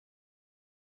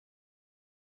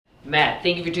Matt,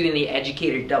 thank you for doing the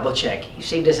educator double check. You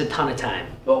saved us a ton of time.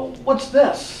 Oh, what's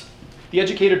this? The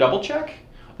educator double check?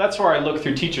 That's where I look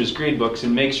through teachers' grade books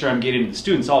and make sure I'm getting the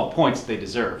students all the points they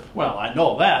deserve. Well, I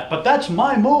know that, but that's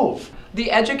my move.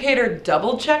 The educator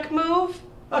double check move?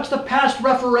 That's the past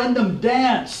referendum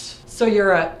dance. So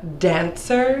you're a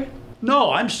dancer?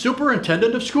 No, I'm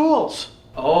superintendent of schools.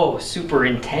 Oh,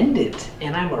 superintendent,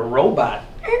 and I'm a robot.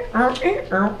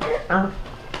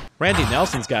 Randy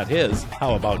Nelson's got his.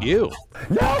 How about you?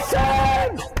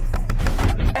 Nelson!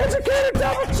 Educator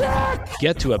double check!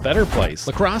 Get to a better place.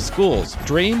 Lacrosse Schools.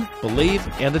 Dream, believe,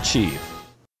 and achieve.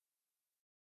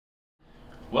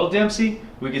 Well, Dempsey,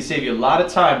 we could save you a lot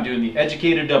of time doing the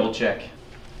educator double check.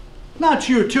 Not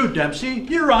you too, Dempsey.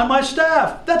 You're on my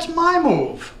staff. That's my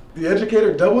move. The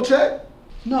educator double check?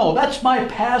 No, that's my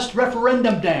past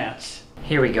referendum dance.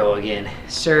 Here we go again.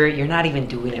 Sir, you're not even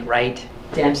doing it right.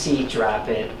 Dempsey, drop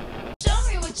it.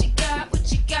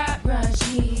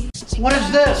 What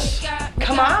is this?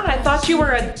 Come on, I thought you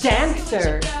were a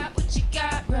dancer.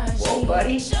 Whoa,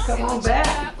 buddy, come on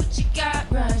back.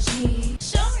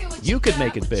 You could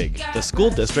make it big. The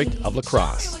School District of La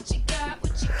Crosse.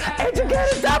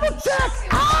 Educator double check!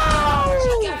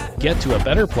 Ow! Get to a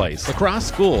better place. Lacrosse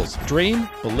Schools. Dream,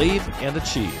 believe, and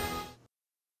achieve.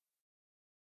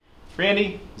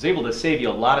 Randy was able to save you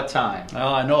a lot of time.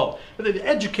 Oh, I know. The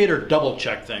educator double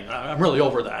check thing, I'm really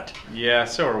over that. Yeah,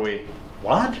 so are we.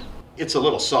 What? It's a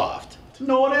little soft.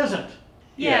 No, it isn't.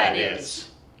 Yeah, it is.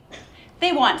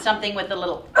 They want something with a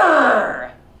little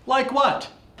 "er." Like what?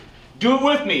 Do it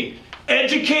with me.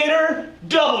 Educator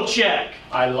double check.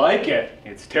 I like it.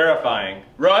 It's terrifying.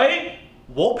 Right?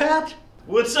 Wopat?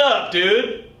 What's up,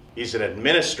 dude? He's an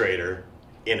administrator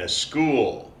in a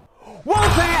school.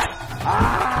 Wopat!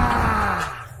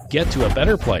 Ah! Get to a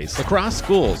better place. Lacrosse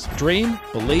Schools. Dream,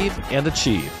 believe, and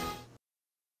achieve.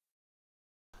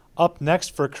 Up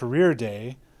next for Career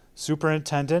Day,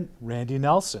 Superintendent Randy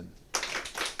Nelson.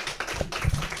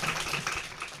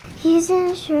 He's an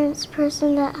insurance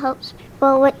person that helps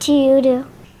people. What do you do?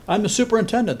 I'm the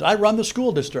superintendent. I run the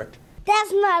school district.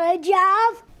 That's not a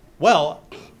job. Well,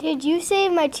 Did you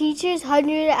save my teacher's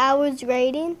 100 hours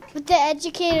rating with the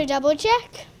educator double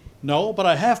check? no, but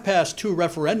I have passed 2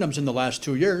 referendums in the last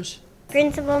 2 years.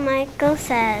 Principal Michael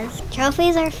says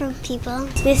trophies are for people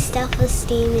with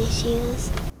self-esteem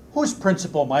issues. Who's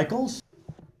Principal Michaels?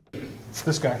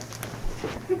 This guy.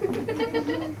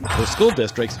 For school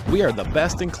districts, we are the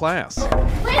best in class.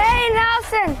 Hey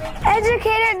Nelson,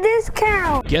 educator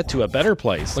discount. Get to a better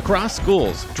place. Lacrosse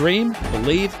Schools. Dream,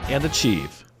 believe, and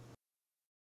achieve.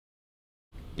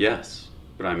 Yes,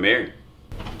 but I'm married.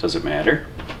 Does it matter?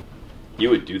 You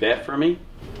would do that for me?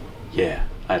 Yeah,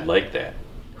 I'd like that.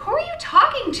 Who are you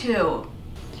talking to?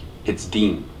 It's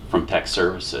Dean from Tech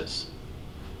Services.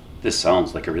 This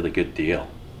sounds like a really good deal.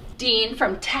 Dean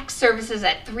from Tech Services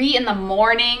at 3 in the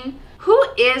morning? Who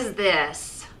is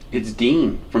this? It's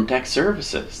Dean from Tech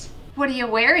Services. What are you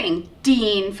wearing,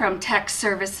 Dean from Tech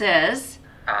Services?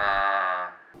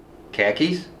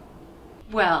 Khakis?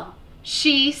 Well,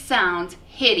 she sounds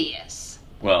hideous.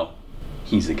 Well,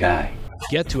 he's a guy.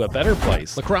 Get to a better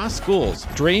place. Lacrosse Schools.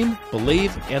 Dream,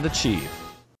 believe, and achieve.